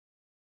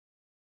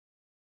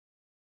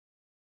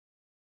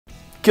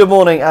Good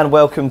morning and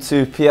welcome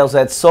to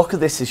PLZ Soccer.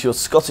 This is your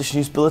Scottish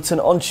News Bulletin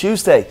on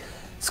Tuesday.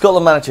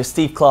 Scotland manager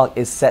Steve Clarke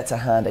is set to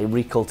hand a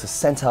recall to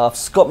centre-half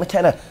Scott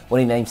McKenna when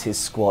he names his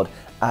squad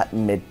at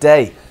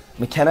midday.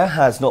 McKenna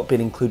has not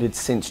been included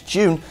since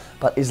June,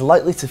 but is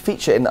likely to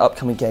feature in the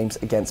upcoming games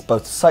against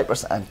both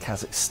Cyprus and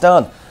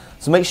Kazakhstan.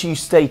 So make sure you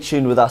stay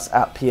tuned with us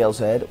at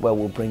PLZ, where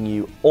we'll bring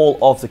you all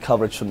of the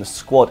coverage from the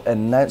squad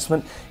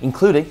announcement,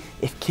 including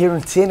if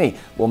Kieran Tierney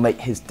will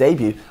make his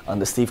debut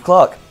under Steve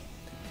Clarke.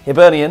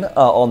 Hibernian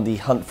are on the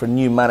hunt for a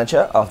new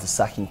manager after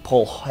sacking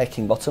Paul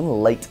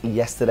Heckingbottom late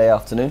yesterday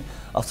afternoon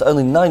after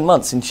only 9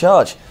 months in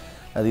charge.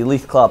 Now, the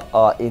Leith club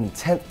are in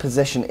 10th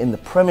position in the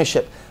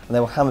Premiership and they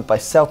were hammered by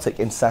Celtic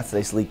in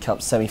Saturday's League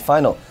Cup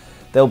semi-final.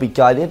 They'll be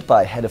guided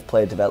by head of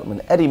player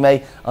development Eddie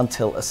May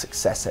until a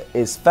successor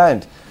is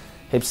found.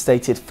 Hibs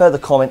stated further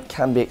comment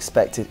can be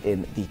expected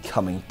in the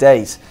coming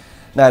days.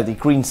 Now, the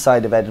green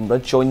side of Edinburgh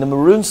joined the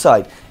maroon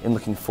side in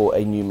looking for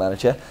a new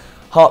manager.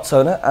 Hearts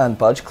owner Anne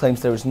Budge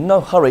claims there is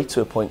no hurry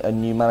to appoint a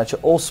new manager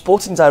or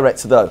sporting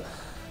director though.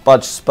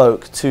 Budge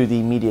spoke to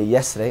the media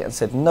yesterday and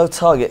said no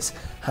targets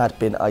had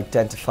been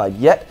identified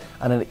yet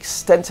and an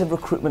extensive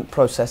recruitment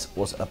process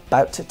was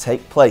about to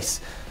take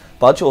place.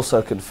 Budge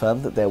also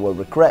confirmed that there were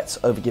regrets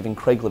over giving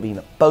Craig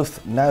Levein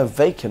both now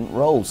vacant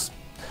roles.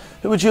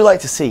 Who would you like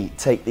to see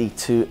take the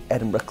two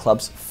Edinburgh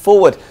clubs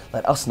forward?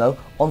 Let us know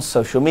on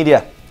social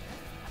media.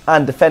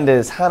 And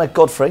defenders Hannah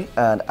Godfrey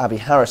and Abby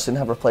Harrison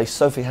have replaced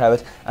Sophie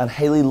Howard and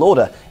Hayley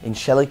Lauder in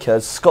Shelley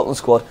Kerr's Scotland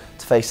squad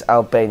to face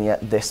Albania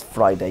this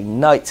Friday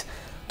night.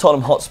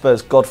 Tottenham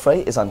Hotspur's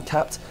Godfrey is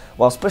uncapped,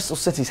 whilst Bristol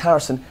City's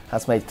Harrison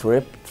has made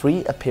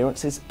three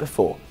appearances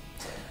before.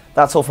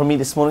 That's all from me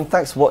this morning.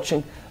 Thanks for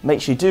watching.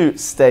 Make sure you do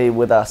stay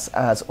with us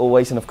as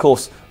always. And of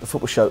course, the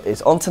football show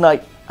is on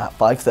tonight at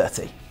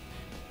 5:30.